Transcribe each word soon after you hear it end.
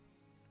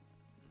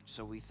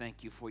So we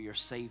thank you for your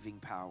saving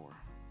power.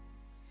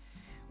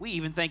 We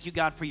even thank you,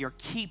 God, for your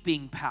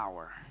keeping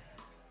power.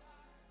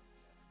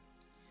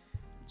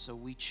 So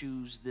we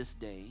choose this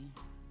day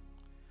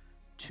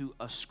to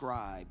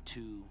ascribe,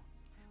 to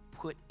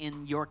put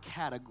in your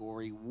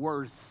category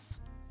worth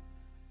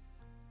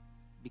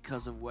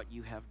because of what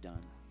you have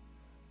done.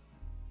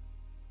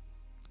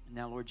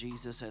 Now, Lord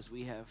Jesus, as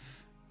we have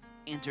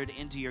entered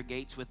into your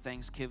gates with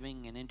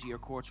thanksgiving and into your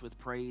courts with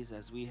praise,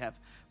 as we have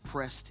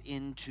pressed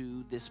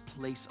into this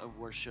place of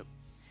worship,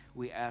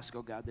 we ask,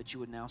 oh God, that you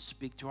would now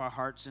speak to our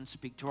hearts and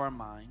speak to our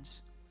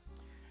minds.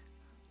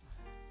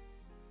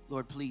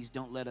 Lord, please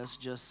don't let us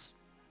just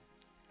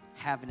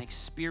have an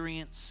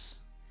experience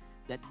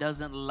that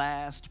doesn't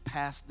last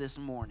past this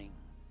morning.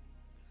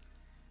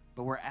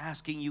 But we're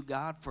asking you,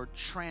 God, for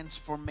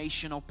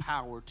transformational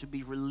power to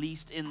be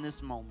released in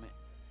this moment,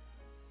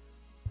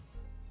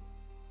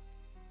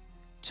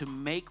 to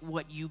make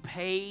what you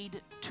paid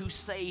to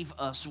save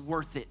us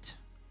worth it.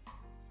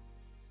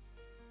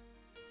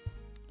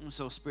 And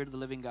so, Spirit of the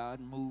living God,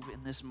 move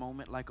in this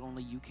moment like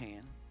only you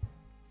can.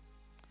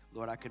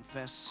 Lord, I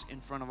confess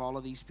in front of all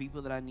of these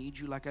people that I need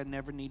you like I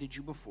never needed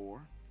you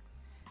before.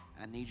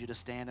 I need you to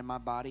stand in my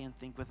body and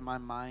think with my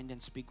mind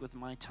and speak with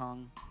my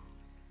tongue.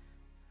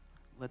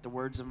 Let the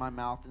words of my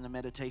mouth and the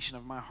meditation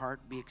of my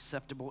heart be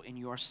acceptable in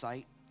your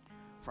sight.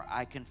 For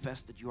I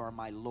confess that you are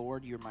my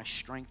Lord, you're my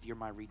strength, you're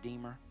my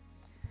Redeemer.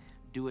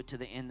 Do it to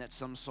the end that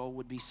some soul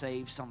would be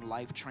saved, some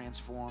life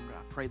transformed.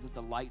 I pray that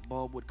the light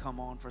bulb would come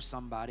on for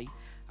somebody.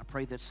 I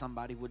pray that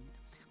somebody would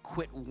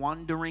quit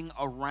wandering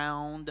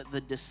around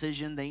the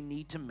decision they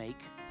need to make,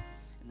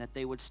 and that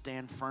they would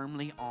stand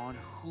firmly on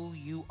who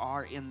you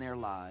are in their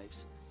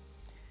lives.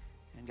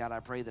 And God, I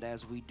pray that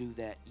as we do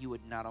that, you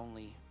would not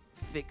only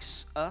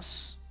fix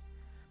us,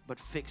 but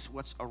fix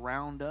what's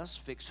around us,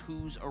 fix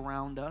who's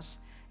around us,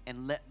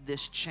 and let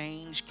this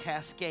change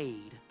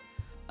cascade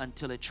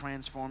until it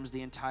transforms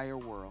the entire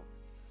world.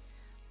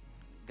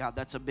 God,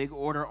 that's a big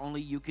order.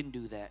 Only you can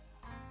do that.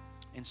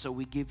 And so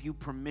we give you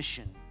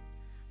permission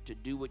to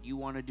do what you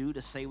want to do,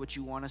 to say what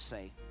you want to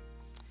say.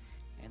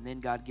 And then,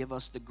 God, give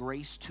us the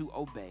grace to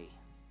obey.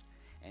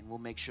 And we'll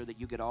make sure that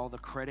you get all the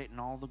credit and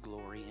all the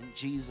glory. In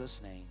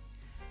Jesus' name,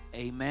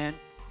 amen,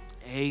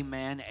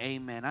 amen,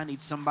 amen. I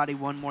need somebody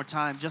one more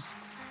time, just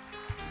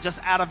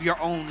out of your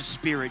own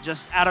spirit,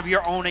 just out of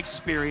your own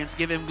experience.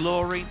 Give him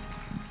glory.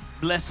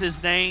 Bless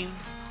his name.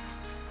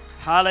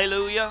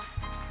 Hallelujah.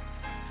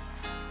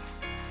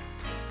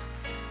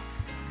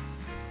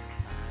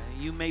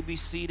 You may be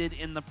seated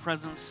in the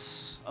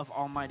presence of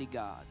Almighty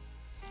God.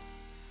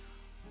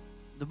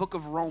 The book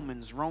of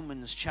Romans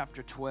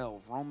chapter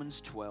 12,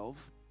 Romans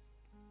 12,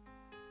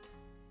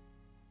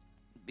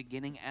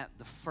 beginning at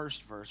the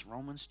first verse,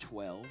 Romans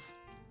 12,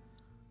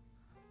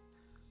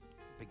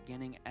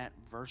 beginning at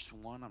verse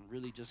 1. I'm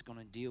really just going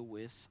to deal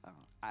with,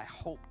 I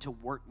hope to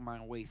work my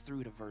way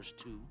through to verse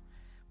 2,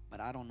 but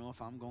I don't know if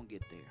I'm going to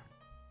get there.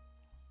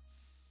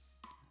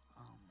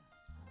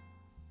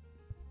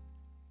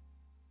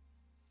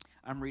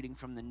 I'm reading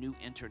from the New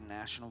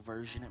International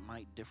Version. It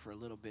might differ a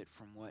little bit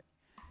from what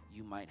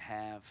you might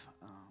have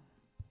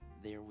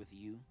there with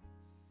you.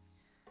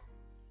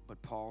 But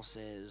Paul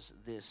says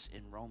this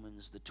in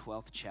Romans, the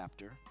 12th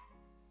chapter,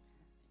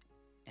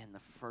 and the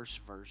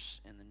first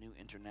verse in the New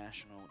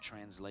International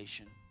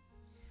Translation.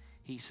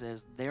 He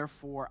says,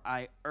 "Therefore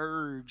I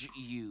urge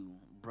you,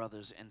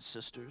 brothers and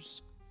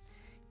sisters,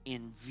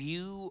 in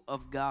view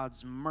of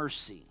God's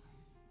mercy,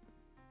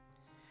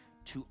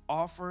 to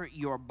offer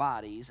your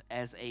bodies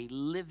as a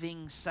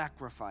living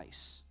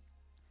sacrifice,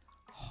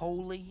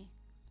 holy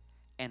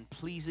and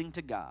pleasing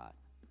to God.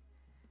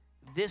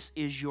 This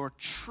is your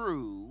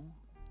true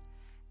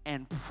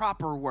and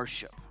proper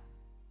worship."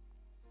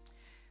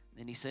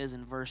 Then he says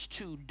in verse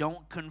 2,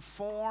 "Don't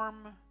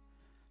conform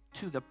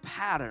to the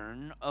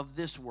pattern of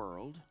this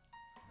world,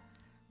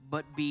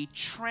 but be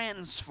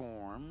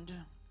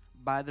transformed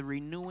by the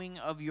renewing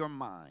of your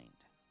mind.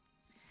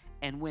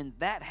 And when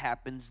that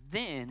happens,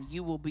 then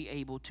you will be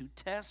able to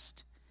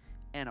test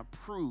and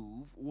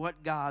approve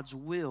what God's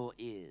will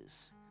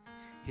is,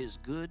 his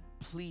good,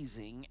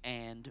 pleasing,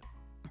 and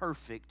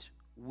perfect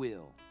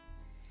will."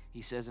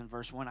 He says in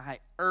verse 1,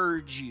 I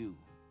urge you.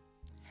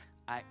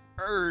 I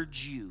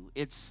urge you.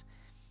 It's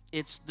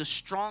the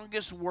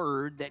strongest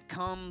word that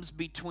comes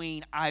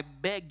between I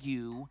beg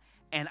you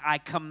and I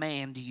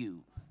command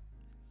you.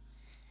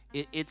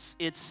 It's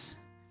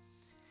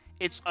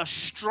a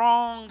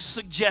strong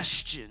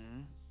suggestion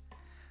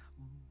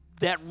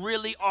that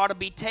really ought to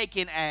be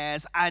taken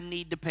as I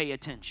need to pay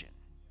attention.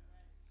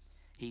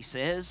 He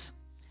says,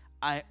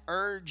 I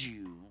urge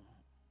you,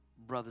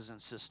 brothers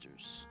and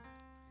sisters,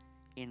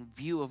 in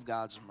view of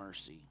God's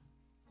mercy,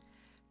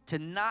 to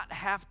not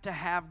have to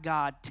have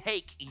God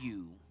take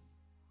you,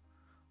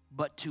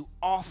 but to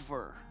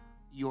offer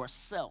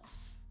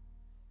yourself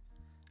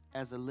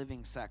as a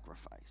living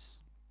sacrifice.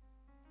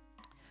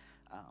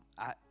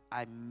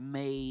 I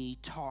may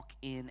talk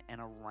in and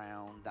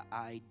around the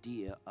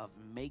idea of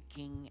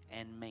making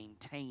and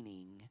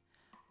maintaining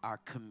our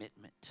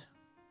commitment.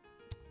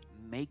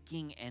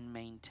 making and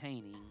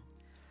maintaining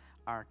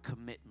our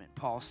commitment.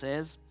 Paul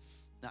says,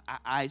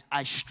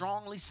 I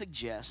strongly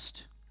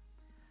suggest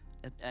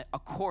a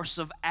course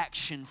of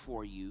action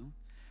for you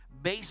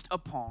based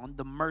upon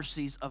the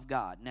mercies of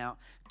God. Now,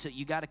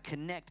 you got to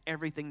connect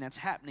everything that's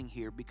happening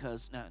here,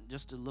 because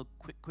just a look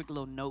quick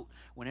little note: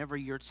 whenever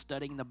you're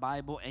studying the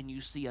Bible and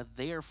you see a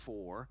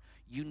therefore,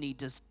 you need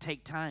to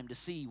take time to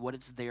see what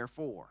it's there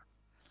for.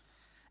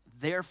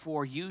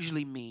 Therefore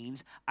usually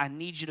means I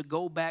need you to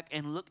go back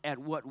and look at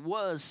what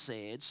was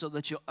said so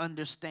that you'll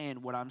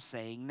understand what I'm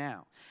saying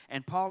now.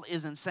 And Paul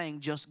isn't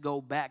saying just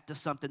go back to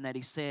something that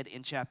he said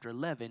in chapter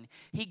 11.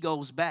 He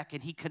goes back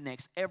and he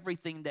connects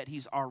everything that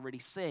he's already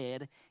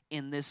said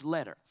in this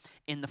letter.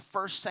 In the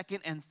first, second,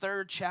 and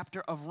third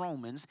chapter of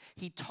Romans,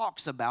 he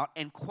talks about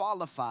and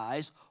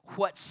qualifies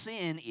what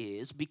sin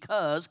is,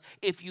 because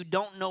if you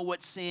don't know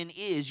what sin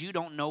is, you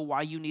don't know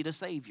why you need a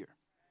Savior.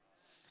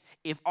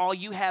 If all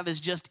you have is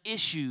just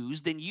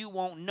issues, then you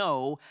won't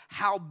know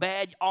how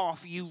bad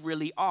off you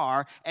really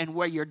are and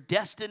where your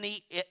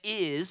destiny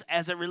is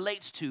as it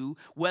relates to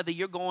whether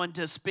you're going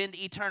to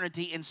spend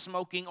eternity in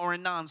smoking or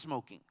in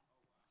non-smoking.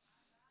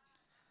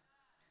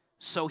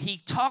 So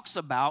he talks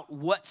about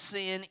what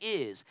sin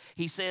is.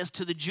 He says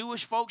to the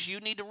Jewish folks,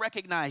 you need to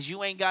recognize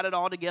you ain't got it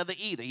all together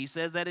either. He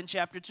says that in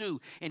chapter 2.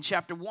 In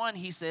chapter 1,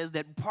 he says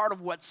that part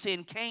of what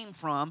sin came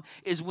from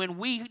is when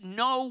we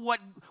know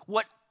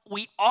what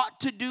we ought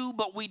to do,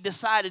 but we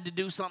decided to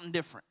do something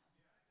different.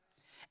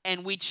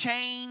 And we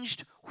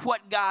changed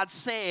what God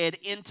said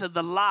into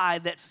the lie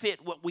that fit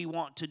what we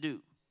want to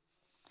do.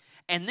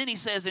 And then he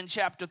says in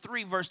chapter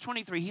 3, verse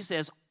 23, he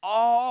says,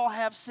 all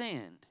have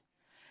sinned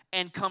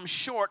and come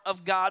short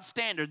of God's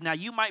standard. Now,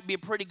 you might be a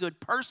pretty good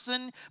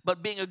person,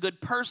 but being a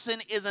good person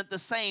isn't the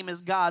same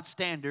as God's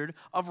standard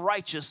of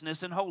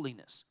righteousness and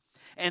holiness.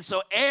 And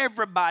so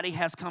everybody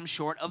has come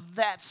short of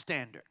that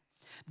standard.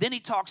 Then he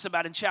talks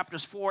about in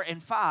chapters 4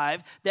 and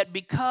 5 that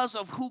because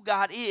of who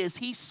God is,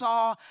 he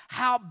saw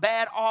how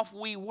bad off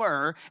we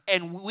were,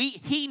 and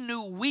he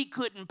knew we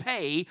couldn't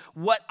pay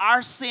what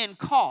our sin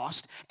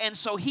cost, and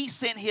so he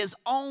sent his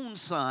own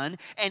son,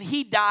 and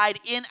he died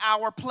in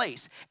our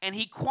place. And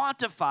he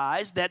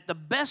quantifies that the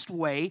best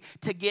way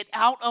to get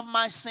out of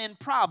my sin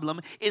problem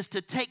is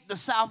to take the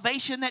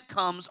salvation that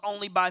comes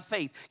only by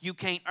faith. You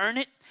can't earn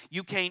it.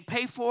 You can't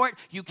pay for it.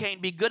 You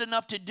can't be good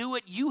enough to do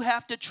it. You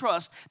have to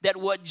trust that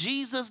what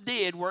Jesus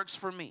did works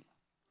for me.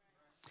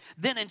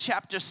 Then in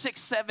chapter 6,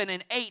 7,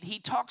 and 8, he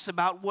talks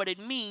about what it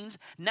means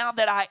now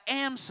that I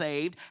am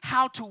saved,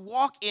 how to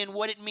walk in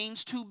what it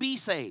means to be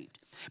saved.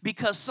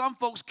 Because some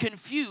folks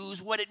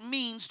confuse what it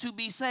means to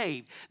be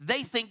saved.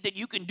 They think that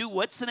you can do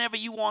whatsoever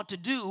you want to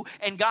do,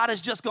 and God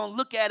is just going to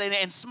look at it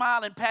and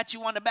smile and pat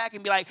you on the back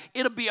and be like,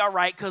 it'll be all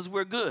right because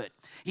we're good.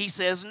 He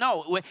says,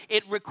 no,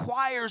 it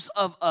requires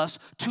of us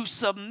to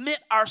submit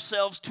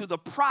ourselves to the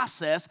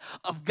process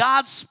of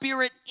God's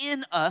Spirit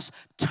in us,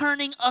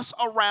 turning us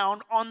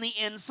around on the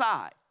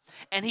inside.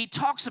 And he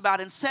talks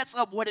about and sets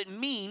up what it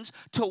means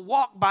to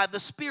walk by the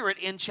Spirit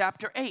in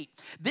chapter 8.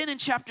 Then in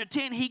chapter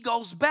 10, he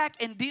goes back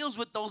and deals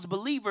with those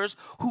believers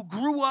who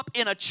grew up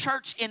in a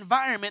church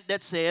environment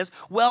that says,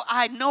 well,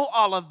 I know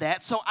all of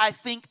that, so I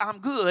think I'm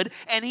good.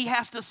 And he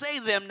has to say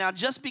to them, now,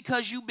 just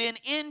because you've been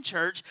in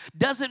church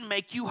doesn't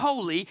make you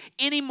holy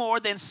any more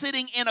than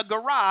sitting in a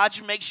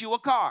garage makes you a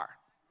car.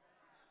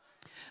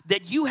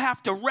 That you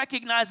have to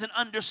recognize and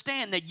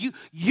understand that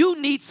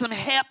you need some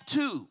help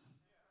too.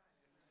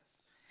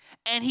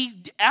 And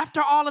after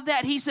all of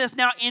that, he says,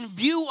 now in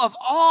view of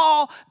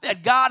all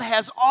that God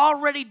has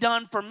already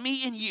done for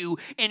me and you,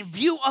 in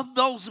view of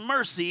those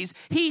mercies,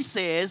 he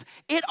says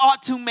it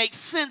ought to make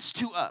sense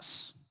to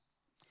us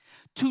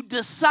to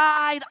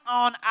decide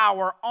on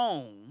our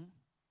own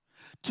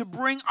to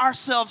bring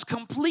ourselves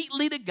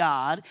completely to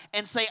God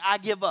and say, I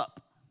give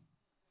up.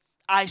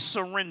 I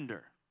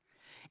surrender.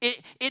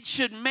 It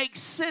should make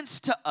sense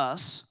to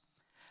us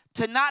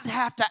to not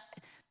have to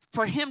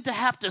for him to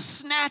have to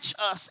snatch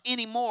us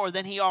any more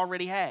than he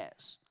already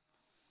has.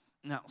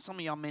 Now, some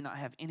of y'all may not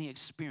have any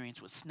experience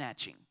with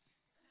snatching.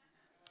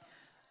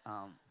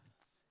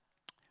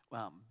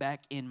 Well,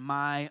 back in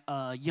my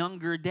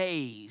younger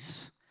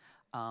days,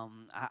 I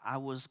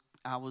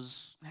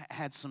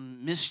had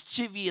some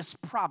mischievous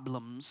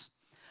problems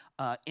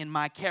in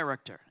my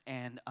character,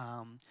 and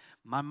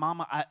my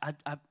mama,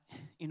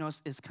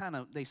 it's kind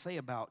of, they say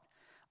about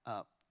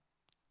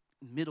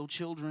middle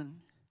children,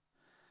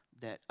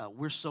 that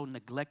we're so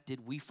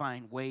neglected, we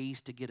find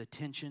ways to get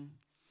attention.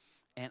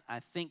 And I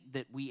think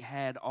that we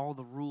had all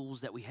the rules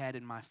that we had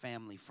in my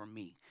family for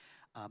me.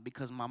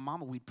 Because my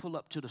mama, we'd pull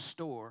up to the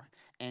store,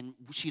 and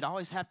she'd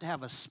always have to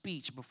have a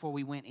speech before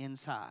we went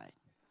inside.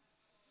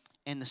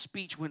 And the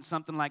speech went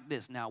something like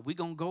this. Now, we're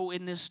going to go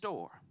in this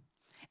store,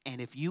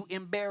 and if you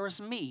embarrass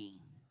me,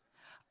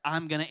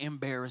 I'm going to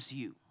embarrass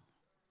you.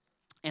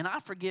 And I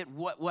forget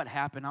what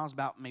happened. I was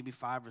about maybe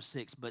 5 or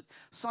 6, but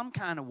some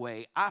kind of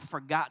way I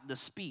forgot the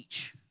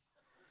speech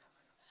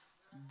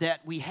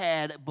that we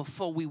had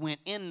before we went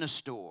in the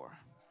store.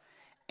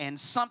 and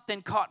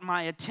something caught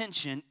my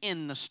attention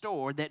in the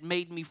store that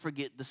made me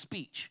forget the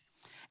speech.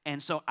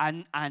 And so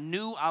I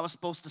knew I was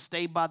supposed to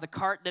stay by the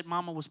cart that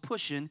Mama was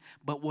pushing,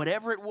 but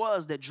whatever it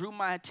was that drew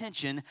my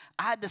attention,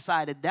 I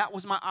decided that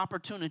was my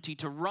opportunity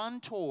to run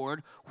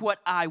toward what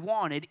I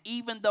wanted,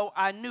 even though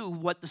I knew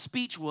what the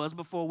speech was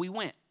before we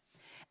went.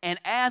 And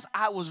as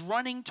I was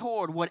running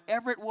toward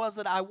whatever it was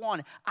that I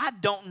wanted, I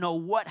don't know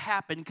what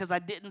happened because I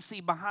didn't see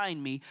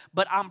behind me,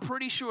 but I'm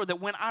pretty sure that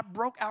when I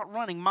broke out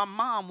running, my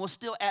mom was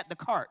still at the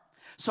cart.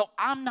 So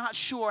I'm not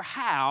sure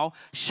how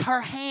her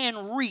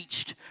hand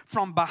reached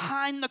from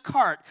behind the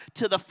cart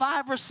to the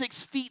 5 or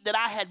 6 feet that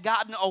I had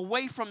gotten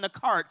away from the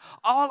cart.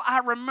 All I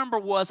remember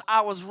was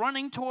I was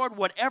running toward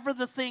whatever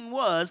the thing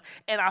was,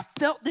 and I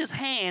felt this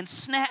hand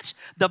snatch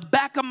the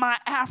back of my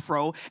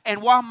afro,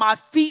 and while my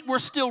feet were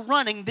still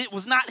running, it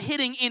was not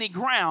hitting any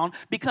ground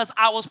because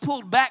I was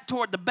pulled back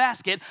toward the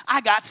basket.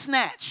 I got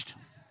snatched.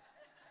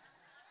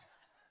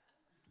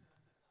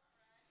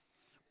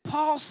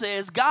 Paul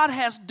says God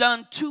has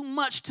done too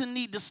much to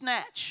need to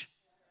snatch.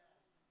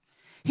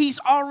 He's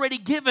already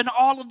given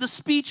all of the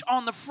speech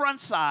on the front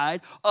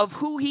side of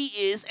who he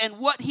is and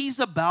what he's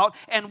about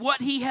and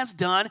what he has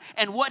done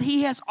and what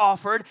he has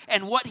offered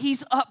and what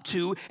he's up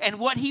to and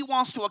what he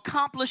wants to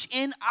accomplish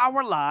in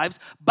our lives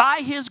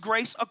by his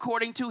grace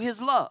according to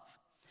his love.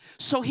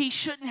 So he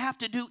shouldn't have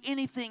to do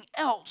anything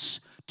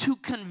else to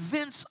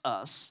convince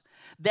us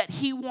that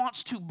he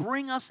wants to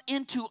bring us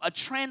into a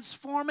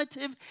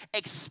transformative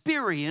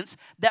experience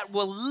that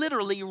will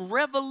literally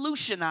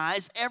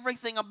revolutionize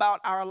everything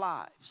about our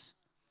lives.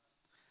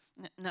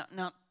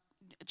 Now,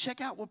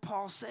 check out what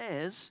Paul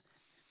says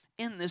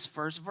in this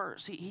first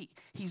verse.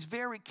 He's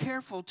very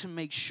careful to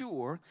make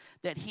sure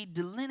that he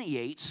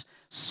delineates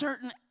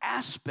certain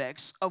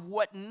aspects of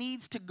what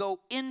needs to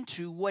go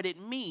into what it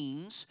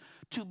means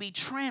to be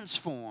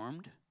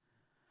transformed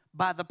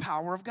by the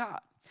power of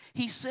God.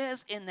 He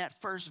says in that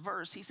first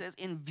verse, he says,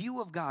 in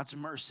view of God's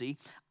mercy,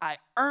 I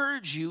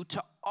urge you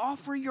to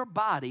offer your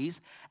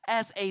bodies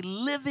as a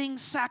living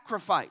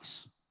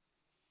sacrifice.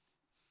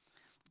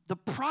 The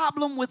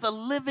problem with a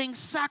living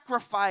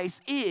sacrifice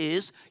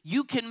is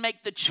you can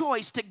make the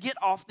choice to get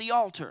off the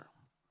altar.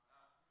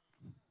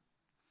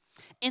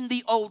 In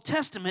the Old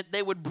Testament,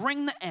 they would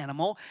bring the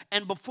animal,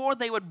 and before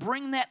they would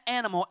bring that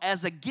animal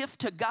as a gift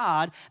to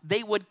God,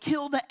 they would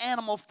kill the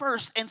animal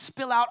first and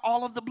spill out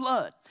all of the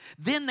blood.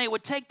 Then they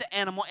would take the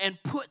animal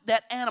and put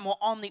that animal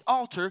on the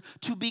altar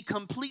to be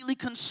completely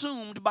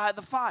consumed by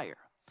the fire.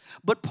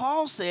 But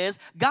Paul says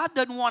God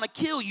doesn't want to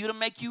kill you to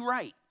make you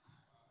right.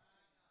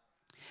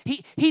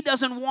 He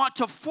doesn't want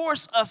to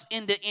force us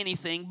into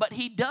anything, but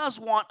he does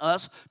want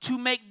us to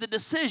make the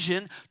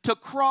decision to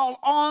crawl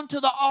onto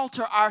the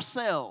altar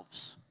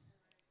ourselves.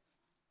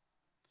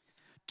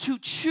 To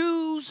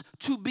choose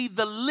to be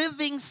the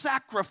living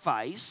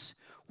sacrifice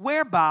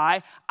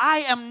whereby I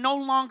am no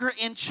longer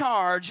in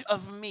charge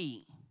of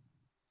me.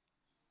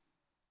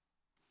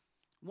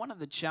 One of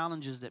the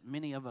challenges that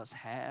many of us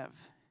have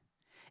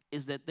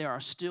is that there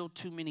are still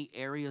too many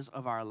areas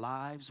of our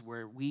lives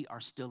where we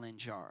are still in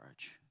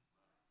charge.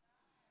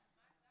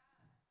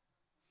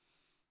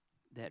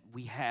 That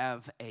we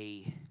have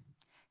a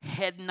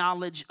head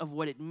knowledge of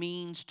what it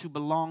means to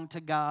belong to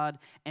God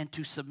and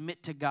to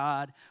submit to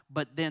God,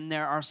 but then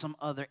there are some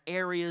other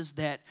areas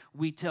that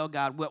we tell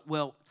God,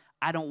 well,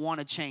 I don't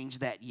want to change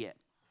that yet.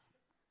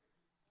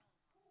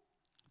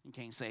 You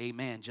can't say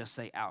amen, just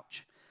say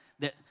ouch.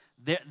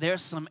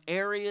 There's some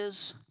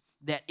areas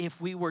that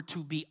if we were to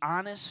be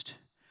honest,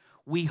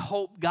 we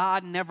hope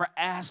God never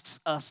asks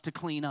us to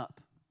clean up.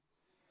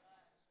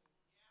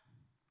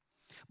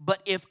 But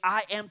if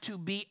I am to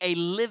be a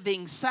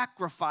living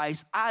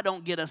sacrifice, I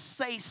don't get a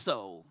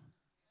say-so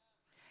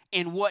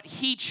in what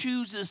he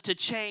chooses to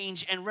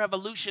change and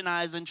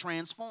revolutionize and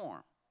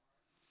transform.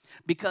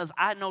 Because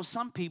I know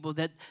some people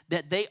that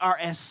they are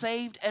as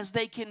saved as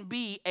they can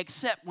be,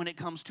 except when it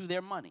comes to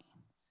their money.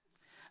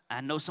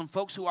 I know some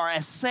folks who are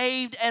as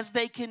saved as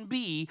they can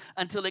be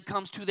until it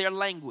comes to their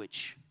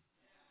language.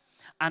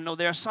 I know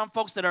there are some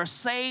folks that are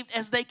saved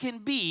as they can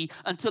be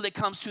until it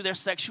comes to their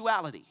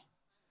sexuality.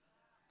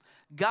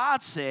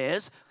 God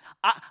says,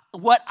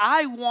 what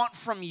I want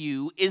from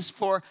you is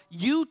for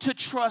you to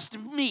trust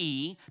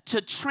me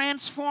to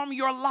transform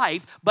your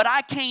life, but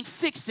I can't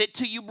fix it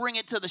till you bring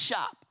it to the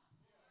shop.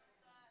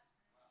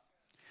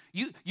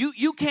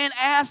 You can't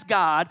ask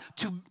God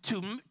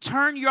to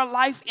turn your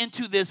life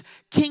into this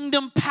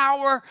kingdom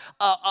power,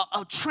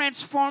 a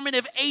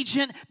transformative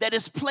agent that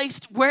is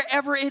placed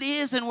wherever it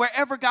is, and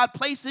wherever God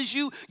places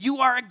you, you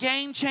are a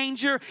game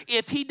changer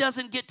if he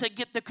doesn't get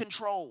the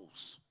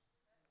controls.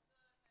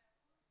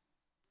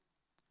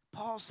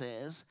 Paul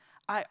says,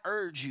 I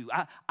urge you,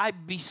 I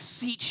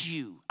beseech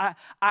you,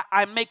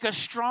 I make a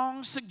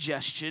strong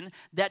suggestion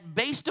that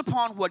based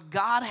upon what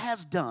God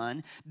has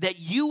done, that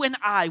you and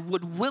I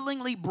would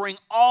willingly bring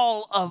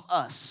all of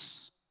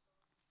us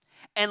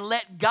and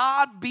let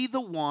God be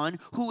the one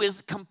who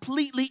is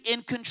completely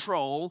in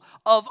control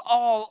of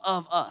all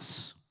of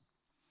us.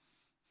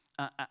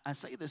 I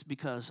say this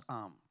because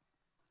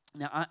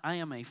Now, I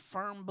am a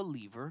firm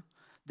believer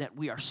that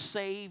we are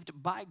saved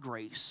by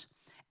grace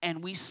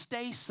and we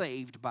stay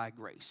saved by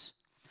grace.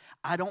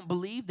 I don't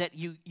believe that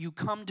you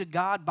come to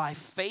God by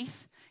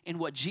faith in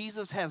what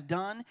Jesus has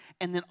done,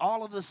 and then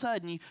all of a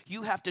sudden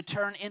you have to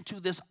turn into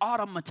this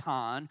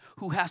automaton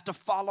who has to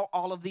follow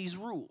all of these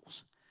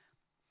rules.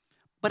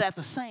 But at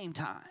the same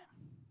time,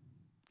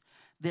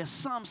 there's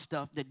some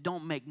stuff that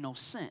don't make no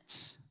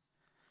sense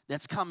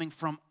that's coming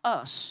from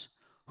us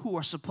who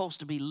are supposed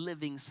to be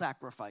living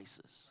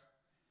sacrifices.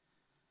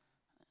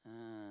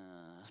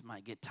 This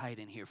might get tight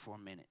in here for a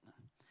minute.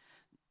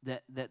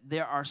 That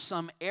there are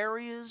some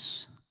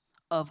areas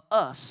of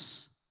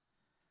us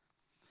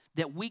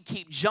that we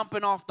keep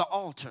jumping off the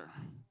altar.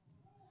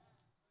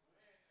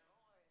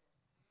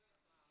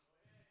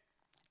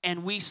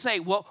 And we say,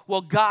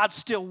 well, God's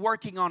still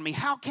working on me.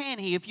 How can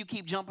he if you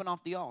keep jumping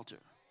off the altar?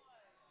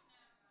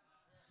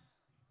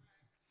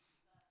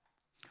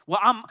 Well,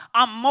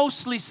 I'm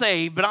mostly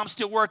saved, but I'm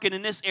still working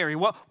in this area.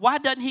 Well, why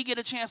doesn't he get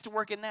a chance to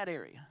work in that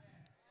area?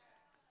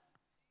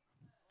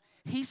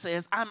 He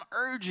says, I'm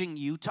urging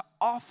you to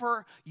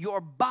offer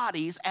your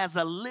bodies as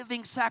a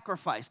living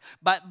sacrifice.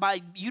 By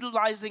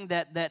utilizing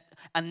that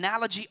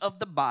analogy of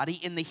the body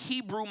in the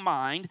Hebrew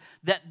mind,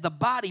 that the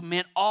body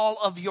meant all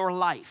of your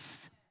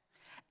life.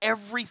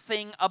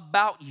 Everything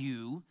about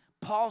you,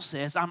 Paul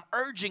says, I'm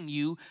urging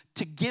you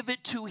to give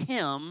it to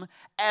him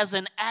as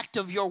an act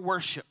of your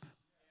worship.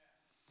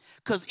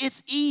 Because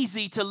it's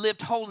easy to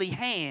lift holy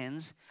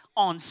hands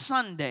on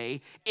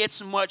Sunday.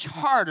 It's much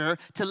harder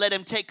to let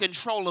him take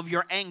control of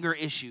your anger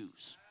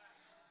issues.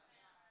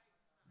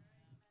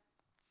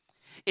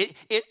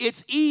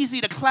 It's easy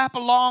to clap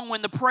along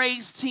when the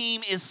praise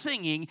team is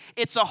singing.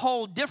 It's a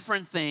whole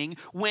different thing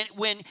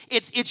when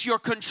it's your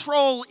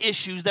control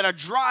issues that are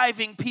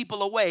driving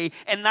people away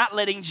and not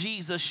letting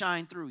Jesus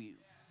shine through you.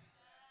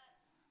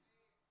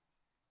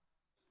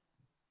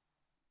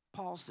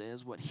 Paul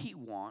says what he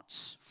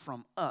wants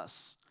from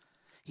us.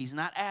 He's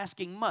not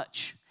asking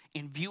much.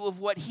 In view of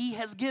what he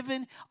has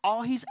given,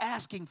 all he's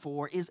asking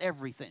for is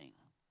everything.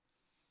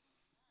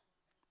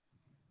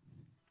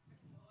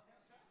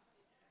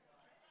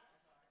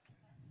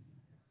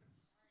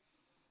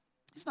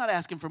 He's not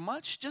asking for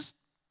much, just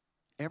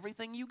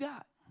everything you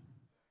got.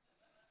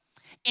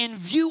 In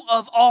view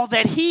of all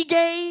that he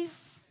gave,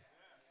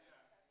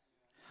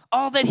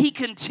 all that he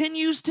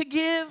continues to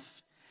give,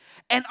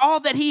 and all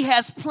that he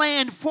has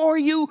planned for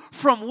you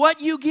from what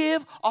you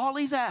give, all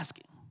he's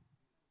asking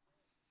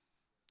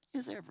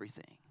is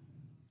everything.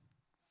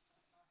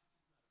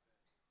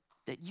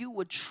 That you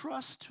would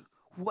trust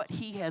what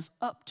he has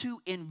up to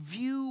in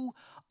view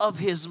of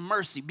his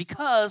mercy.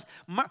 Because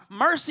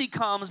mercy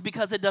comes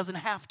because it doesn't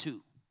have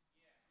to.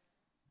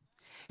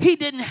 He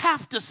didn't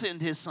have to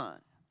send his son.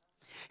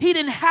 He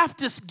didn't have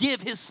to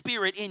give his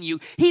spirit in you.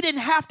 He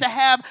didn't have to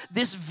have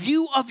this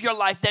view of your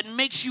life that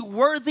makes you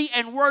worthy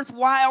and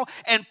worthwhile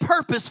and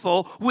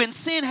purposeful when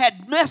sin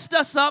had messed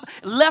us up,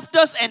 left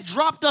us, and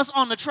dropped us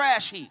on the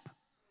trash heap.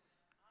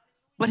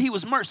 But he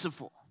was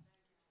merciful.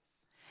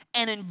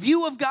 And in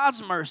view of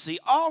God's mercy,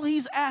 all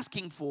he's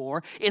asking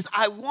for is,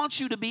 I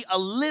want you to be a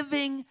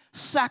living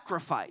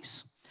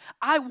sacrifice.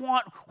 I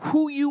want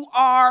who you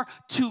are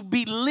to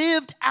be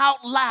lived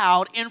out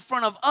loud in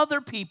front of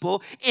other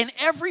people in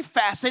every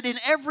facet, in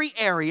every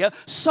area,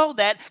 so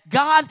that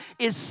God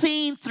is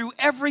seen through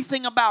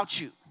everything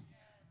about you.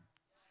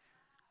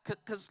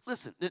 Because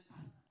listen,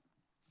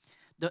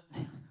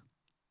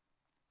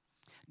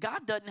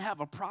 God doesn't have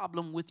a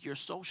problem with your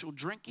social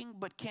drinking,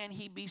 but can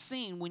he be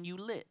seen when you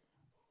lit?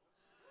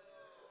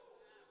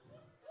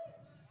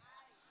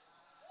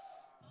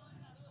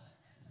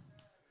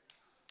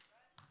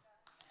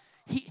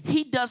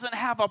 He doesn't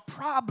have a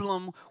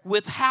problem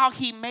with how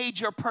he made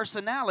your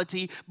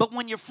personality, but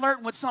when you're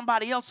flirting with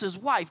somebody else's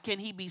wife, can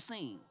he be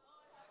seen?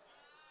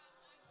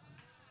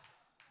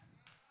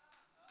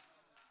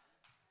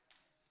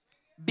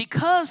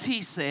 Because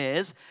he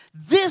says,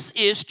 this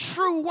is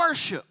true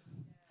worship.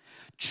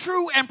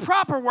 True and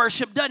proper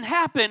worship doesn't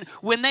happen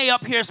when they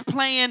up here is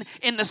playing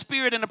in the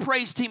spirit and the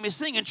praise team is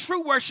singing.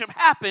 True worship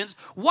happens,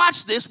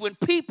 watch this, when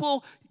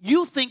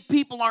you think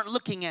people aren't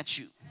looking at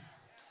you.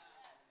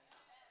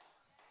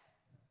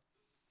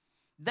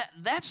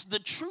 That's the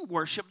true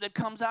worship that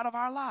comes out of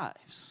our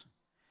lives,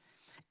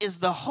 is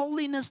the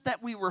holiness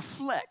that we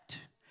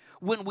reflect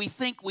when we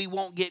think we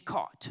won't get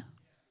caught.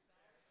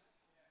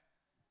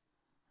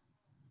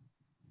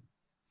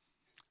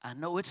 I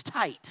know it's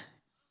tight,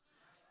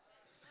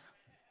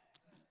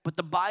 but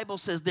the Bible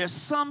says there's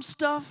some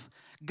stuff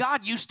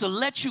God used to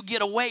let you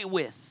get away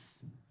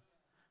with,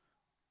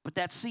 but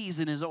that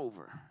season is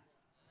over.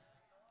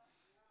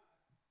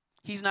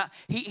 He's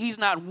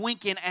not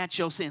winking at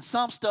your sin.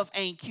 Some stuff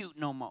ain't cute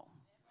no more.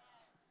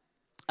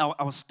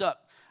 I was stuck.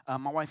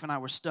 My wife and I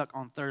were stuck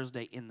on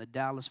Thursday in the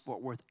Dallas-Fort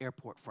Worth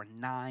airport for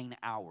 9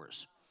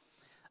 hours.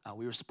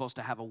 We were supposed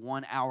to have a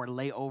 1 hour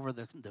layover.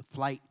 The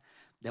flight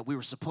that we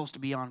were supposed to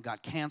be on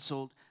got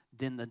canceled.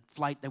 Then the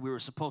flight that we were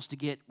supposed to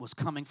get was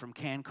coming from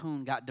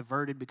Cancun, got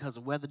diverted because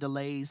of weather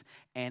delays.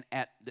 And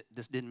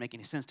this didn't make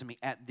any sense to me.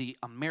 At the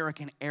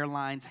American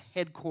Airlines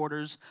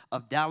headquarters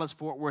of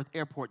Dallas-Fort Worth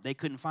Airport, they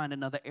couldn't find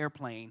another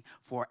airplane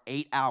for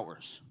 8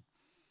 hours.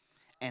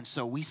 And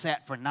so we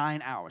sat for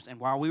 9 hours. And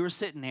while we were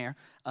sitting there,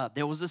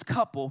 there was this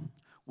couple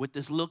with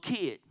this little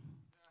kid.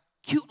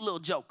 Cute little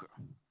joker.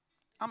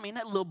 I mean,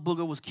 that little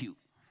booger was cute.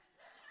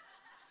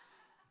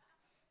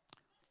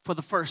 For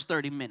the first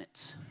 30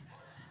 minutes.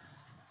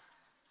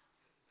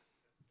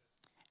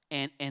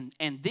 And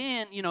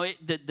then, you know,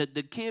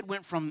 the kid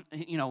went from,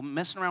 you know,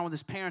 messing around with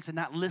his parents and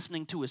not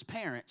listening to his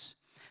parents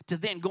to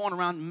then going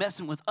around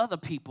messing with other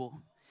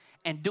people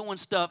and doing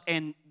stuff,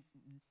 and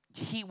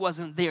he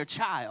wasn't their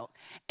child.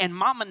 And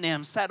Mama and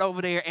them sat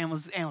over there and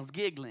was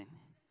giggling.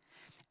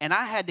 And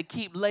I had to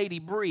keep Lady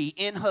Bree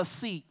in her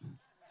seat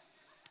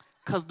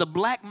because the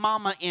black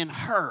mama in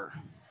her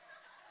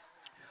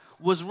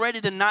was ready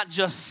to not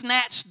just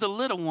snatch the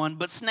little one,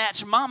 but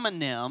snatch Mama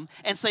and them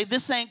and say,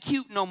 this ain't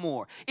cute no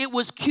more. It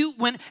was cute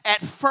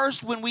at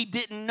first when we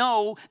didn't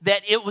know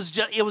that it was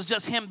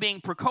just him being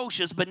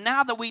precocious. But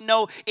now that we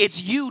know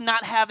it's you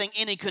not having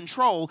any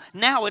control,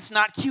 now it's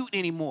not cute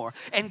anymore.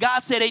 And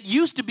God said it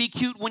used to be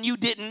cute when you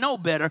didn't know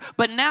better.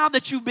 But now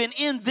that you've been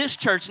in this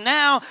church,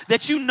 now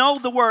that you know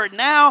the word,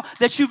 now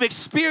that you've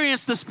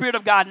experienced the Spirit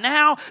of God,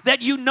 now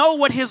that you know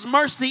what his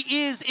mercy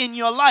is in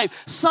your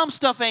life, some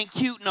stuff ain't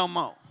cute no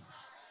more.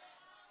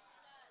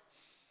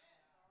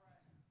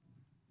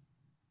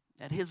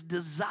 That his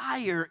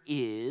desire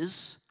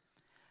is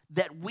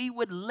that we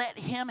would let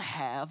him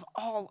have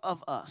all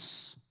of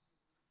us.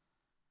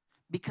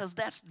 Because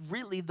that's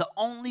really the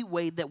only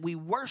way that we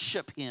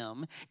worship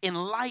him in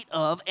light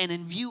of and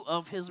in view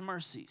of his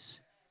mercies.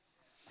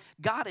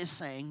 God is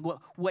saying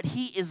what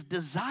he is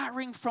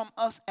desiring from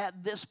us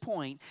at this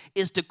point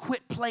is to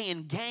quit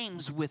playing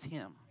games with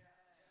him.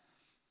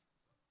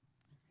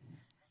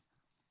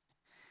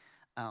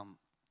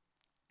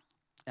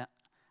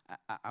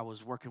 I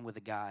was working with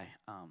a guy,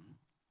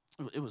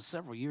 it was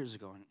several years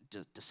ago,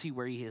 and to see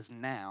where he is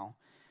now,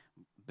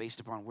 based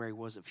upon where he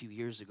was a few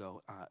years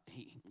ago,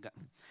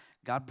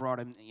 God brought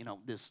him, you know,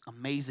 this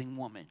amazing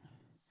woman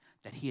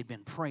that he had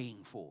been praying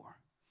for.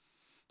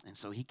 And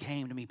so he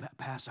came to me,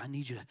 Pastor, I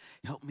need you to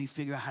help me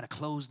figure out how to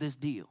close this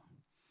deal.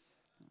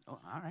 Oh,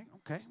 all right,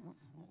 okay,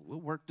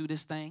 we'll work through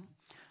this thing.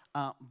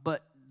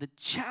 But the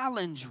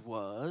challenge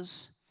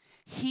was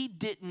he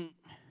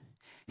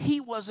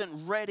wasn't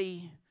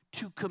ready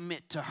to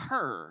commit to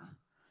her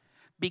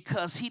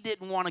because he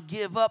didn't want to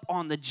give up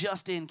on the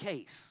just in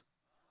case.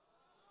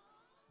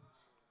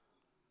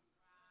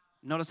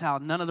 Notice how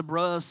none of the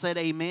bros said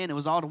amen. It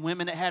was all the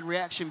women that had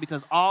reaction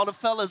because all the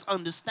fellas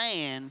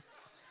understand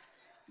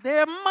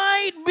there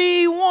might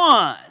be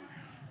one.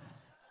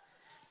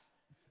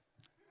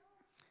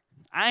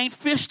 I ain't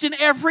fished in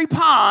every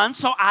pond,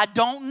 so I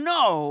don't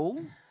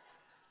know.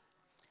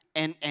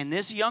 And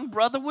this young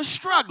brother was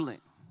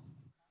struggling.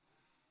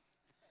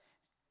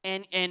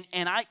 And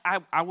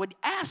I would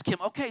ask him,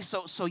 okay,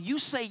 so you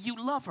say you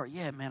love her.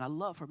 Yeah, man, I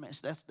love her, man.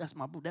 That's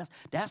my boo.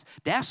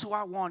 That's who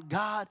I want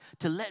God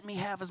to let me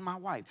have as my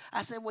wife.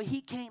 I said, well,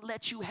 he can't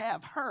let you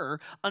have her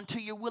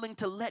until you're willing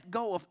to let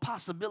go of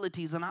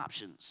possibilities and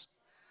options.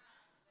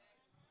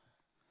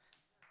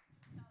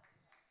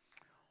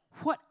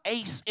 What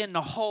ace in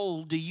the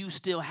hole do you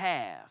still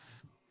have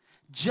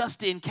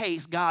just in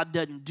case God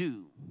doesn't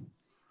do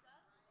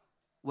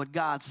what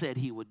God said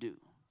he would do?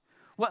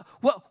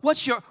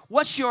 What's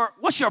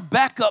your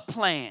backup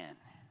plan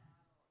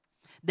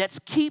that's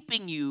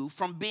keeping you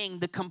from being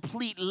the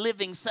complete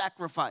living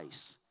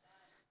sacrifice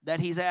that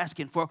he's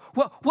asking for?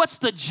 What's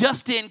the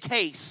just in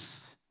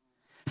case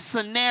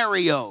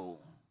scenario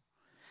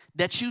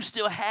that you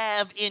still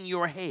have in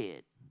your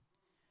head?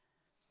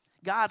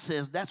 God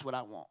says, that's what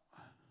I want.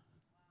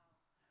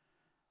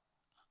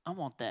 I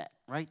want that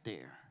right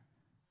there.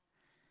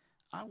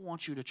 I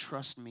want you to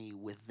trust me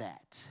with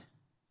that.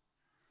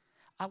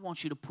 I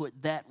want you to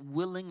put that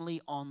willingly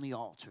on the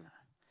altar.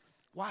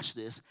 Watch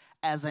this,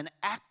 as an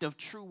act of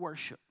true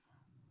worship.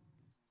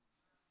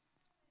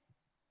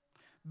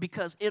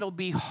 Because it'll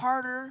be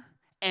harder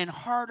and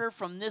harder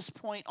from this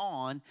point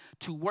on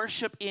to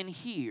worship in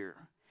here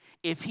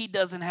if he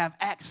doesn't have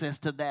access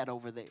to that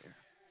over there.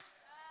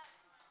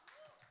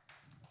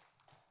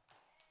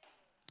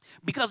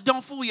 Because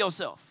don't fool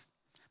yourself.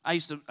 I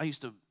used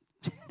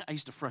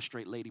to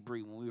frustrate Lady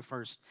Bree when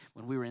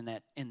we were in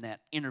that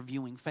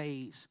interviewing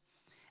phase.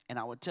 And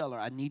I would tell her,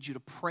 I need you to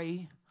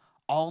pray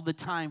all the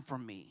time for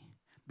me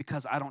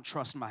because I don't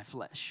trust my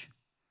flesh.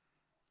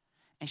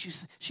 And she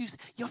said,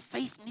 your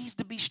faith needs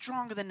to be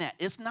stronger than that.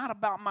 It's not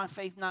about my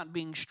faith not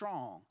being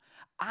strong.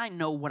 I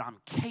know what I'm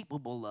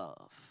capable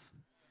of.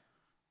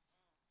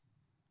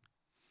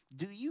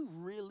 Do you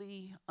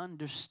really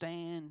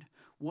understand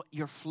what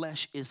your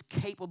flesh is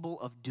capable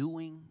of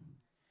doing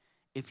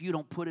if you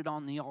don't put it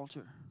on the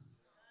altar?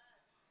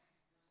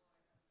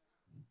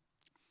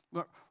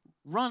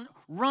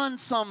 Run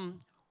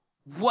some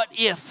what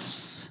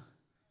ifs.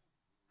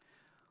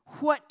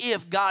 What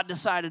if God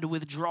decided to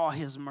withdraw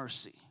his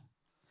mercy?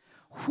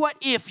 What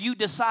if you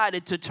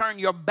decided to turn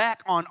your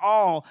back on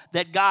all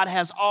that God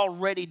has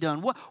already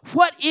done?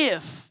 What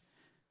if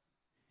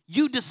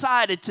you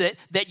decided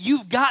that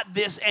you've got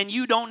this and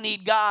you don't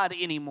need God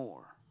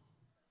anymore?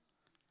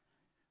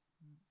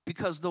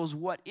 Because those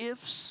what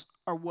ifs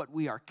are what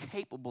we are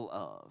capable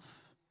of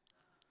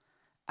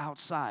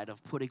outside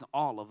of putting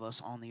all of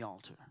us on the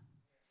altar.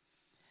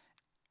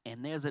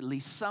 And there's at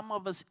least some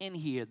of us in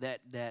here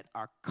that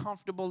are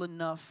comfortable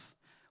enough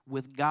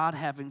with God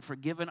having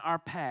forgiven our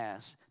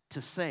past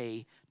to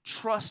say,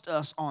 trust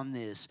us on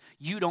this.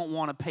 You don't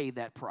want to pay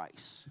that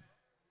price.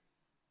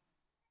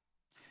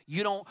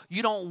 You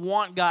don't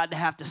want God to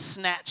have to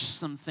snatch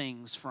some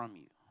things from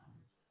you.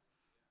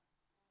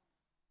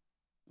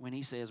 When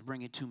he says,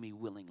 bring it to me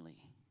willingly.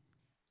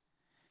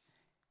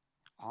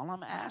 All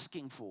I'm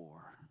asking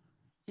for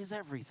is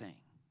everything.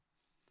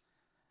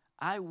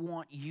 I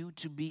want you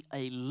to be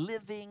a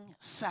living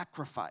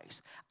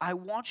sacrifice. I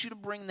want you to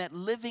bring that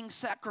living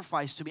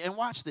sacrifice to me. And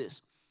watch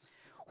this.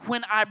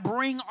 When I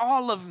bring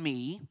all of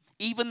me,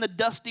 even the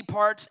dusty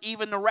parts,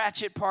 even the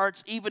ratchet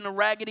parts, even the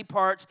raggedy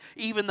parts,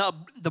 even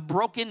the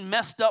broken,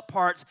 messed up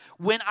parts,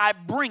 when I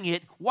bring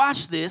it,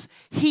 watch this,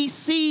 he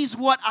sees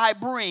what I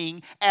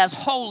bring as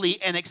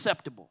holy and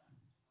acceptable.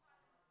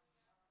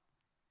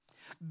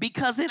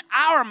 Because in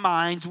our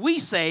minds, we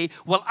say,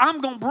 well,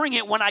 I'm going to bring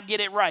it when I get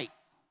it right.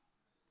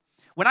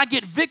 When I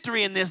get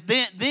victory in this,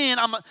 then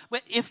I'm.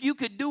 But if you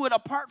could do it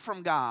apart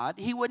from God,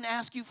 he wouldn't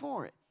ask you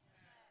for it.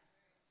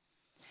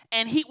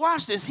 And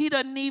watch this, he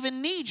doesn't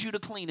even need you to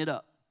clean it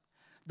up.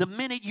 The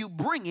minute you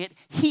bring it,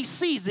 he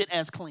sees it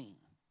as clean.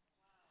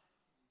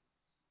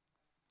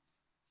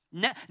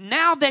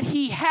 Now that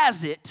he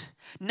has it,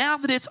 now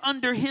that it's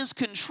under his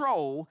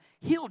control,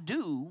 he'll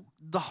do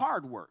the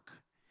hard work.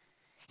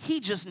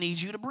 He just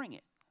needs you to bring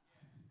it.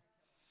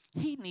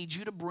 He needs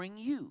you to bring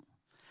you.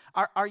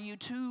 Are you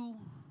too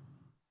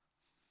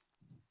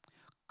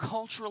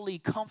culturally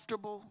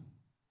comfortable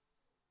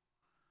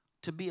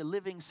to be a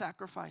living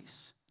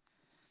sacrifice?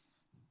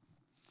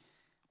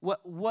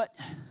 What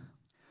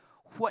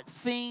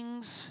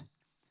things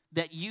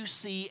that you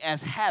see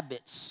as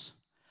habits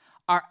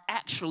are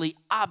actually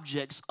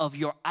objects of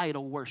your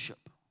idol worship?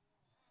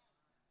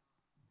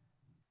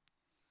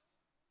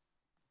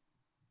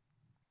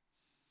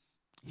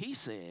 He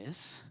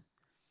says,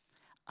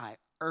 I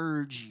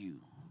urge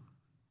you,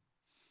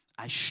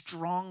 I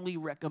strongly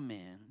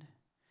recommend,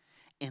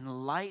 in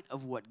light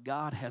of what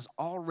God has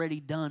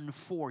already done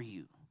for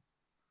you,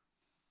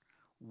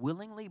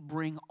 willingly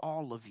bring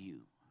all of you.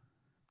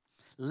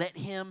 Let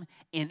him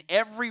in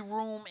every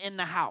room in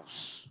the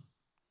house,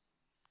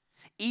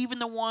 even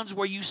the ones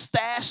where you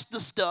stash the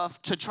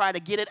stuff to try to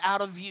get it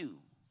out of view,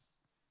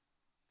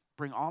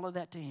 bring all of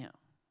that to him.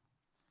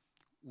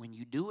 When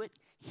you do it,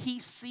 he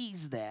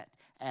sees that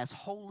as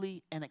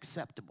holy and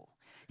acceptable.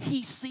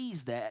 He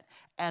sees that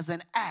as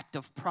an act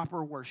of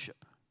proper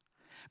worship.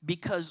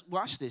 Because,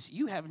 watch this,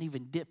 you haven't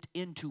even dipped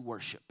into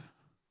worship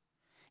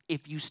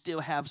if you still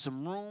have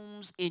some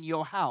rooms in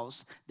your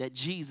house that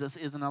Jesus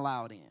isn't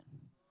allowed in.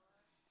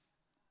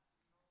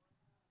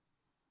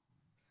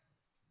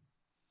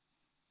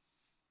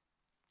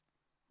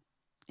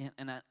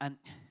 And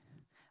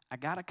I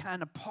got to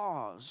kind of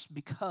pause,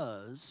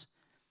 because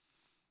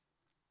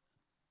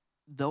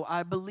though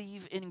I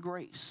believe in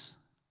grace,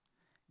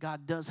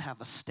 God does have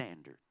a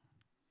standard.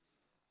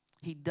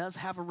 He does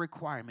have a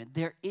requirement.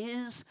 There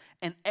is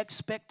an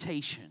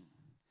expectation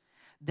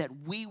that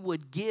we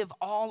would give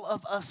all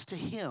of us to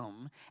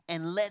him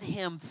and let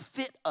him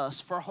fit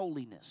us for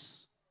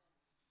holiness.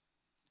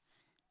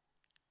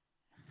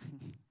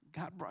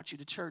 God brought you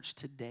to church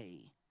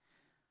today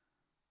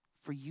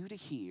for you to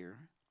hear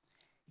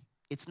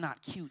it's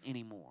not cute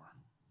anymore.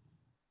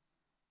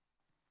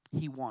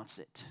 He wants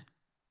it,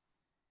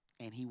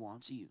 and he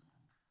wants you.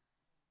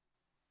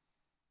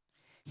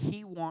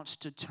 He wants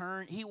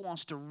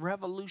to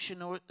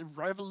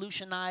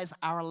revolutionize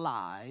our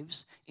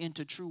lives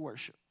into true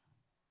worship.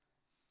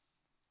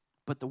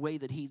 But the way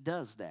that he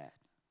does that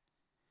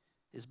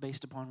is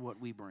based upon what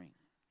we bring.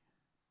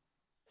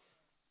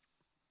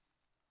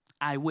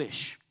 I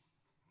wish,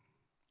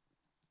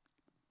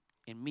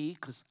 in me,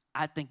 because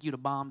I think you're the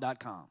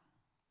bomb.com.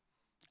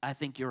 I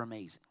think you're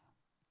amazing.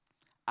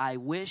 I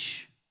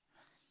wish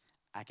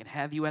I could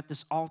have you at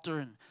this altar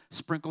and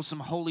sprinkle some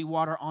holy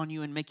water on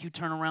you and make you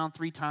turn around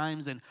 3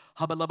 times and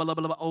hubba lubba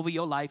lubba lubba over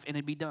your life, and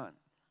it'd be done.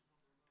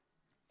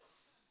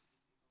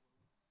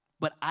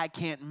 But I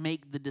can't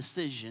make the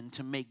decision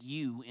to make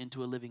you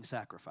into a living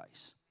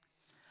sacrifice.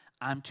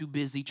 I'm too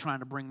busy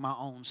trying to bring my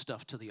own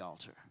stuff to the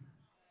altar.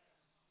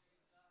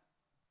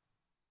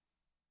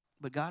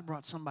 But God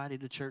brought somebody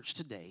to church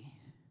today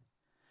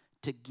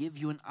to give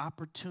you an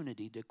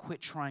opportunity to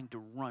quit trying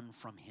to run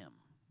from him.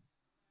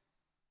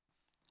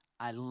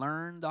 I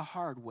learned the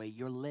hard way,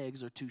 your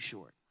legs are too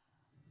short.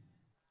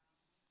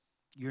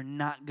 You're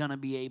not going to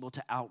be able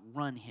to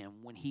outrun him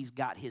when he's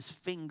got his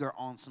finger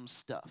on some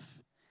stuff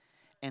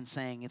and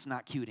saying it's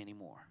not cute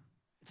anymore.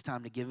 It's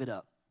time to give it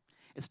up.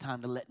 It's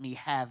time to let me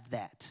have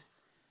that.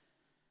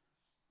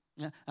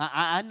 Yeah,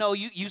 I know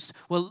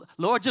well,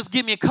 Lord, just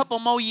give me a couple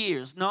more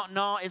years.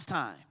 No, it's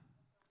time.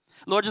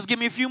 Lord, just give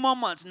me a few more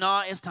months.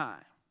 No, it's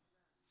time.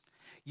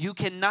 You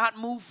cannot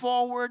move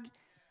forward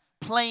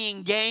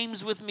playing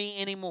games with me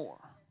anymore.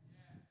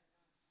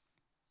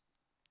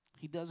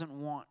 He doesn't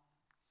want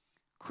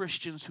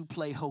Christians who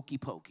play hokey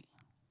pokey.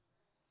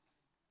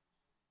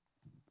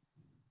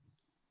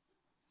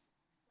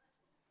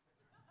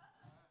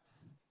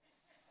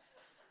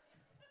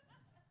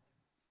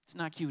 It's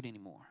not cute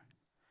anymore.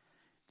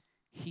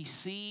 He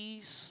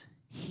sees,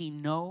 he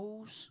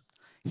knows,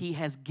 he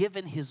has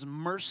given his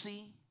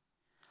mercy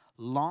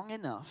long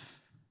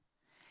enough,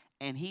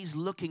 and he's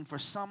looking for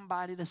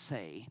somebody to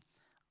say,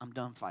 I'm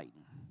done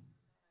fighting.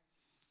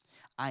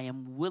 I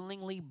am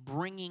willingly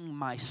bringing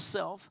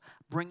myself,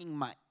 bringing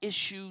my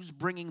issues,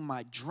 bringing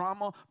my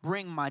drama,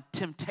 bringing my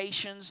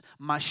temptations,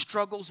 my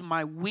struggles,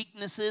 my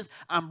weaknesses.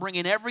 I'm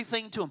bringing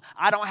everything to him.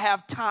 I don't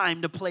have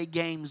time to play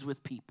games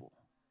with people.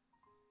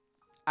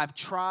 I've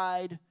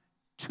tried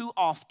too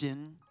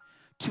often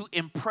to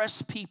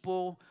impress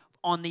people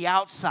on the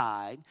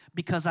outside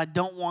because I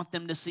don't want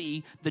them to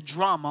see the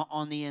drama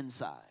on the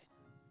inside.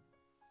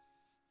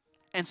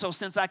 And so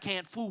since I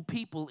can't fool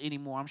people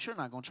anymore, I'm sure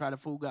not going to try to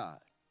fool God.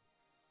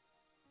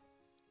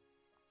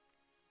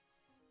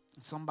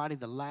 Somebody,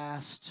 the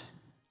last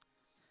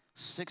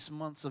 6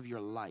 months of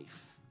your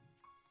life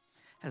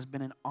has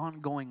been an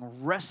ongoing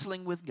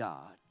wrestling with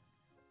God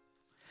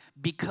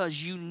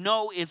because you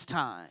know it's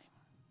time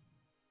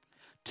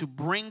to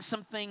bring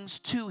some things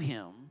to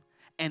him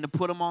and to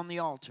put them on the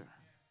altar.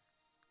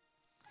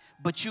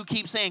 But you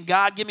keep saying,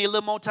 God, give me a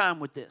little more time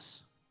with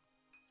this.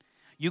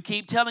 You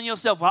keep telling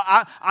yourself, well,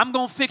 I'm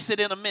going to fix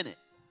it in a minute.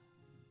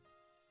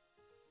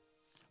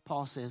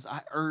 Paul says,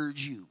 I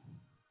urge you,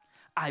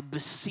 I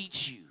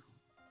beseech you,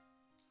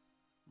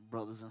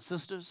 brothers and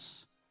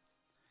sisters,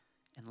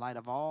 in light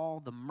of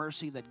all the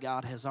mercy that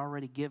God has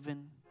already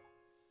given,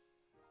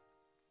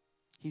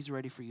 he's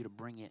ready for you to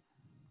bring it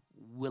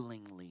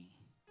willingly.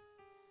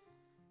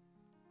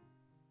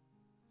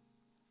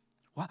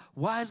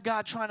 Why is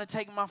God trying to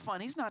take my fun?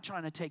 He's not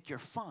trying to take your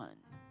fun.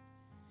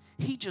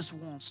 He just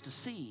wants to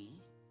see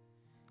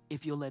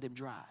if you'll let him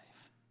drive.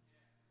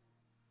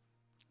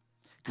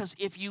 Because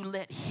if you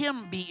let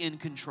him be in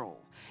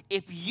control,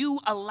 if you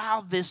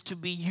allow this to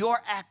be your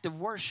act of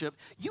worship,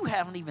 you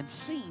haven't even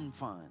seen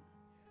fun.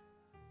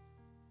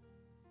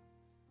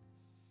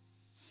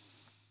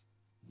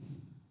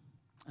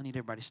 I need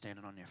everybody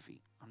standing on their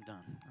feet. I'm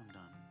done.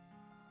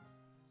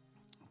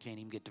 I can't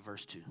even get to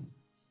verse 2.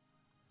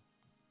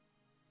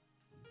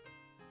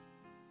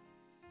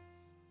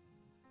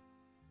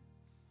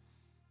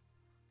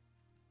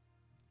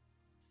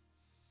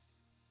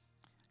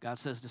 God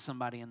says to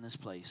somebody in this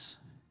place,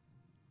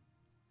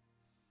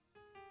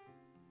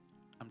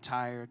 I'm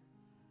tired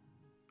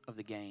of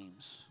the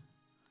games.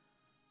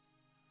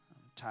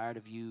 I'm tired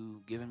of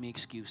you giving me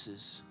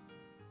excuses.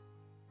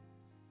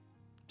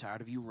 I'm tired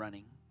of you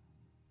running.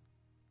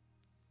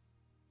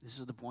 This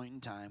is the point in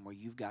time where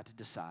you've got to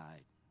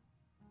decide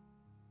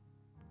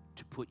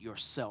to put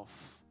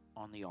yourself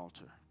on the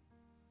altar.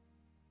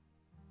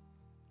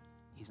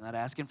 He's not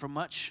asking for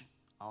much.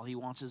 All he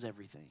wants is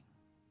everything.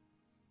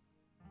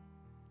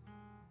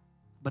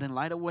 But in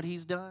light of what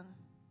he's done,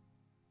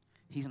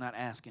 he's not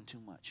asking too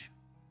much.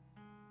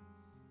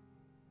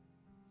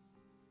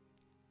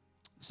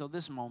 So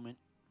this moment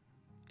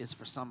is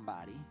for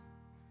somebody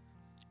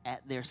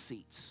at their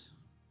seats.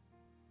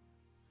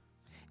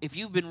 If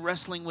you've been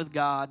wrestling with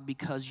God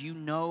because you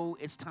know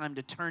it's time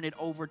to turn it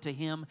over to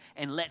him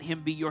and let him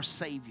be your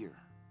Savior.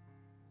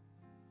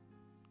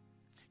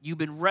 You've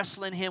been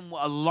wrestling him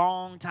a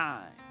long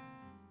time.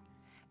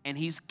 And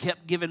he's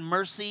kept giving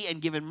mercy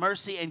and giving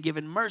mercy and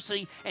giving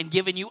mercy and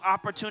giving you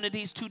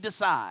opportunities to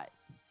decide.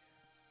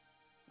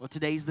 Well,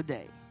 today's the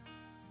day.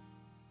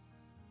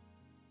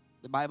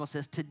 The Bible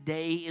says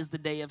today is the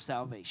day of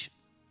salvation.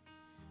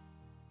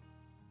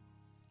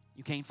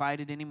 You can't fight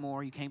it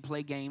anymore. You can't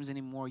play games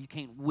anymore. You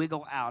can't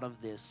wiggle out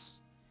of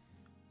this.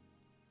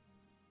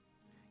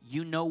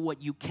 You know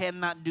what you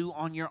cannot do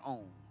on your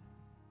own.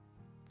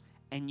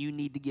 And you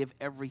need to give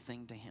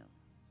everything to him.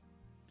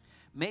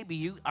 Maybe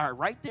you are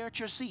right there at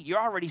your seat. You're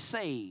already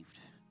saved.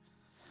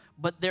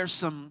 But there's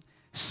some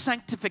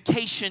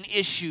sanctification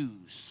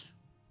issues.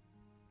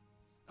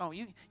 Oh,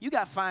 you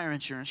got fire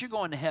insurance. You're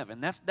going to heaven.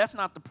 That's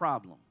not the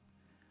problem.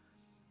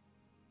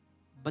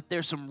 But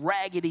there's some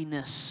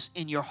raggediness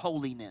in your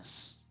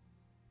holiness.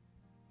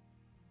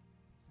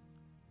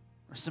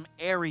 There's some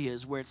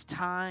areas where it's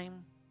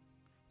time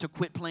to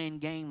quit playing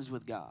games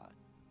with God.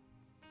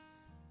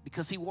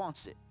 Because he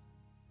wants it.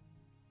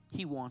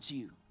 He wants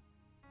you.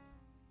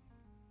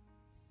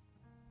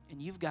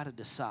 And you've got to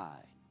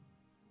decide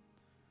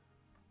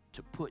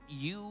to put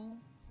you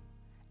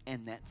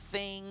and that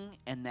thing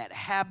and that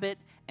habit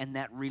and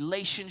that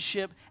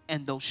relationship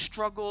and those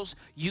struggles,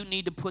 you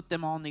need to put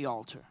them on the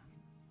altar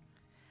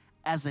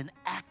as an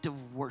act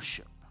of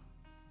worship.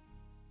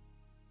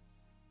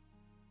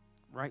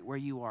 Right where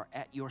you are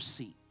at your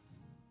seat.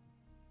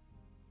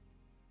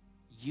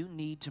 You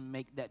need to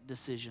make that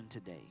decision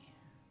today.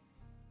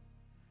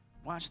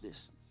 Watch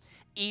this.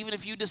 Even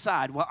if you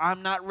decide, well,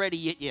 I'm not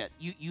ready yet.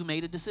 You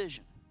made a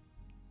decision.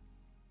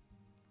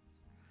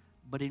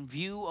 But in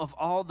view of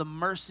all the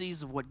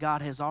mercies of what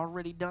God has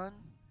already done,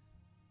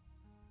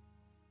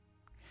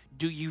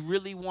 do you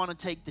really want to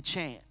take the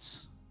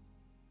chance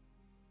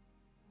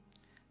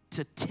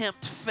to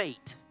tempt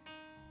fate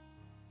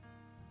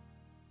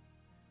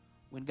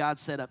when God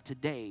set up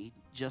today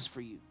just for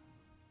you?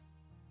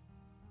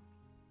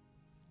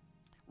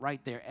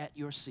 Right there at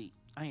your seat,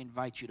 I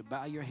invite you to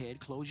bow your head,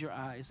 close your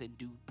eyes, and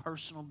do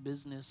personal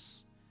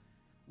business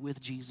with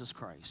Jesus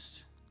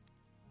Christ.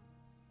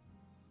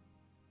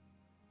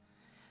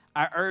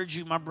 I urge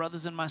you, my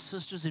brothers and my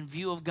sisters, in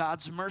view of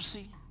God's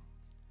mercy,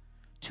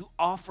 to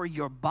offer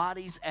your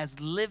bodies as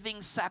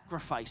living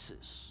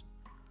sacrifices,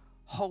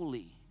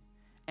 holy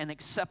and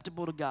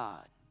acceptable to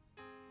God,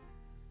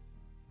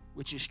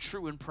 which is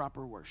true and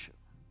proper worship.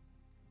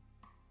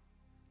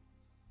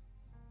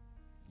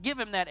 Give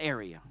him that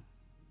area.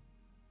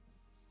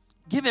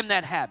 Give him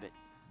that habit.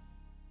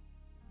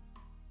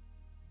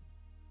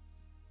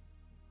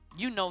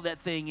 You know that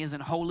thing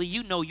isn't holy.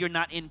 You know you're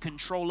not in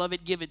control of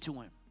it. Give it to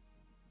him.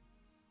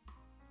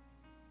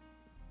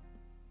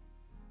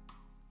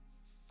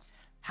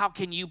 How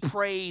can you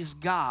praise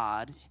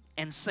God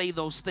and say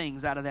those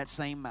things out of that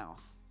same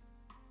mouth?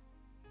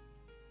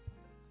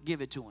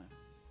 Give it to him.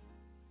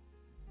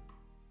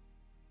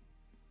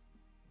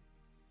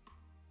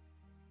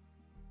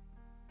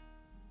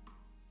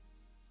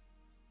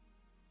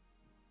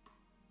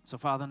 So,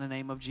 Father, in the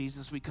name of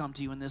Jesus, we come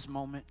to you in this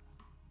moment.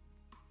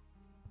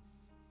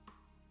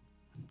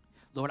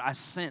 Lord, I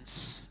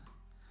sense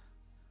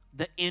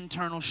the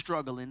internal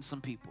struggle in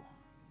some people.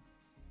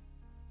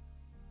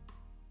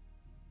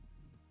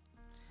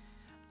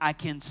 I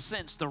can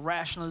sense the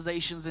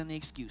rationalizations and the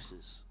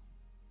excuses.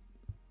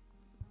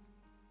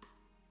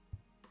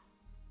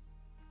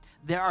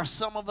 There are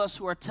some of us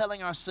who are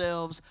telling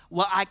ourselves,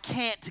 well, I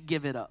can't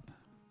give it up.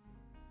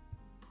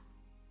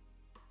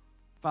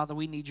 Father,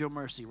 we need your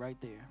mercy right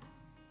there.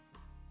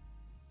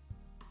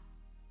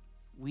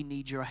 We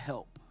need your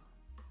help.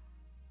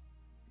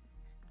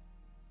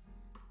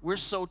 We're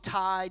so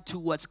tied to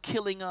what's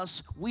killing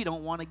us, we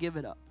don't want to give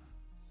it up.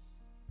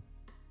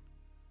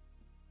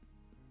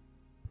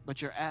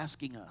 But you're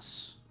asking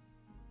us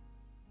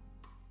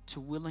to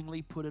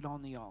willingly put it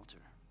on the altar.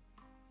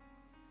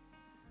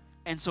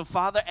 And so,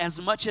 Father, as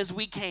much as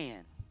we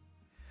can,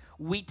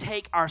 we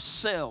take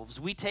ourselves,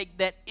 we take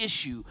that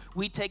issue,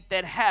 we take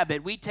that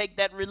habit, we take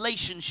that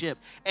relationship,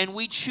 and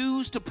we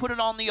choose to put it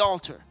on the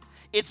altar.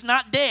 It's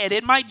not dead.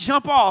 It might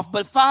jump off.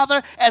 But,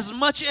 Father, as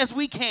much as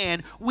we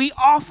can, we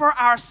offer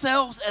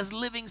ourselves as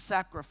living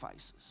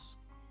sacrifices.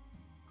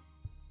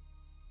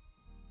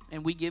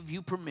 And we give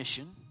you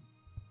permission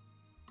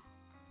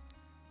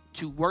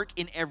to work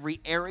in every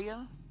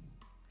area,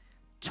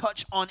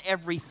 touch on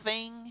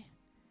everything,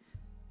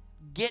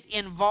 get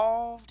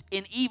involved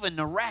in even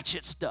the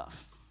ratchet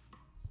stuff.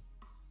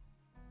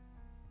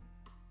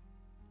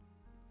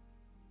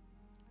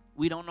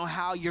 We don't know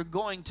how you're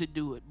going to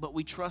do it, but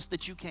we trust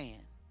that you can.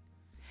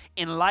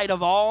 In light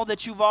of all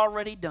that you've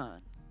already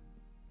done,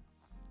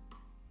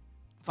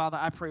 Father,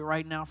 I pray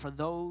right now for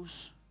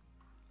those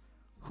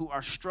who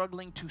are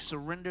struggling to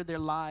surrender their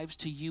lives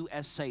to you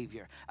as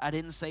Savior. I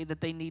didn't say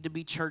that they need to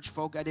be church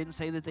folk. I didn't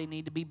say that they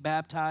need to be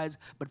baptized.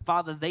 But,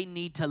 Father, they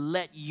need to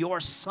let your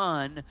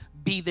Son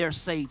be their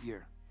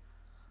Savior.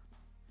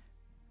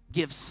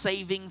 Give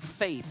saving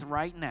faith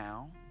right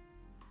now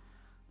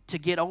to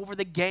get over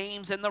the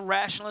games and the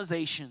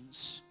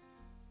rationalizations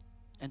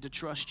and to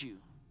trust you.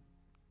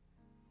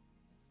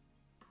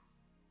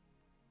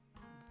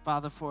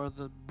 Father, for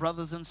the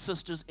brothers and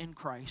sisters in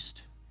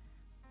Christ,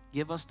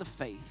 give us the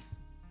faith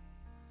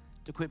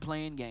to quit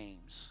playing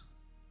games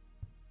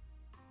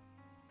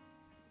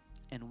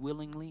and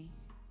willingly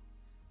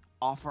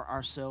offer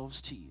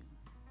ourselves to you.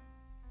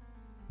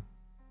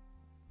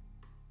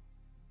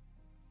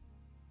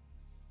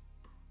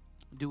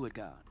 Do it,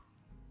 God.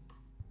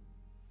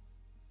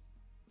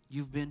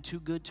 You've been too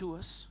good to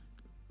us.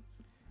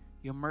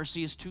 Your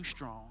mercy is too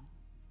strong.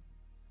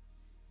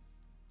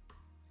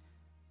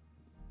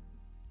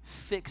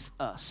 Fix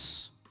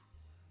us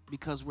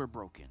because we're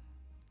broken.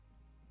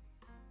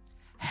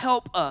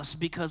 Help us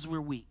because we're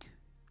weak.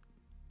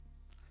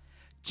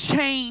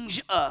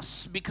 Change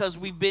us because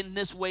we've been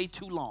this way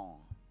too long.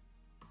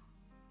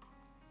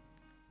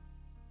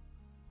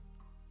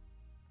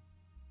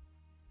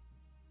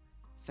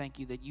 Thank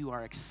you that you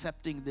are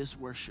accepting this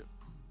worship.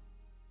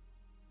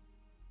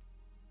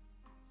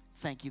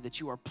 Thank you that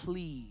you are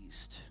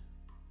pleased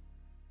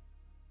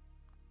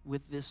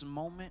with this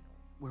moment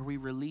where we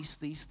release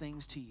these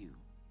things to you.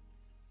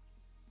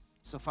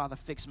 So, Father,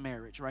 fix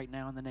marriage right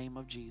now in the name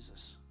of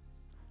Jesus.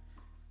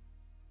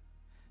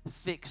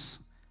 Fix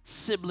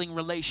sibling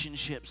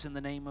relationships in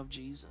the name of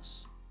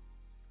Jesus.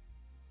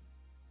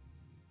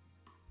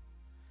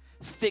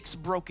 Fix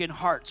broken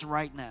hearts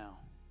right now.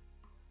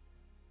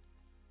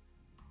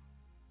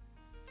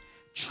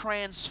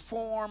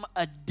 transform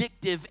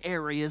addictive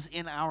areas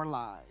in our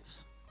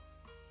lives.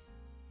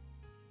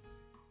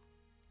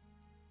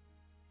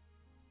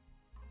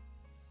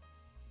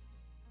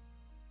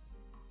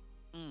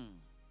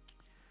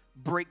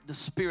 Break the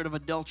spirit of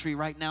adultery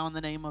right now in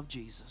the name of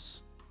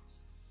Jesus.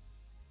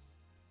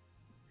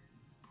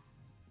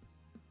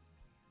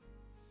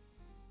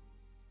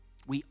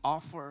 We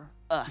offer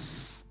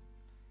us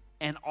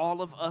and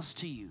all of us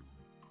to you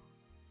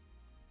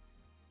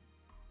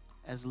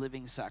as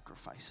living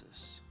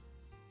sacrifices.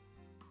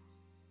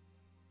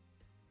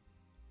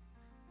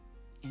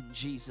 In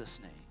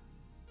Jesus' name.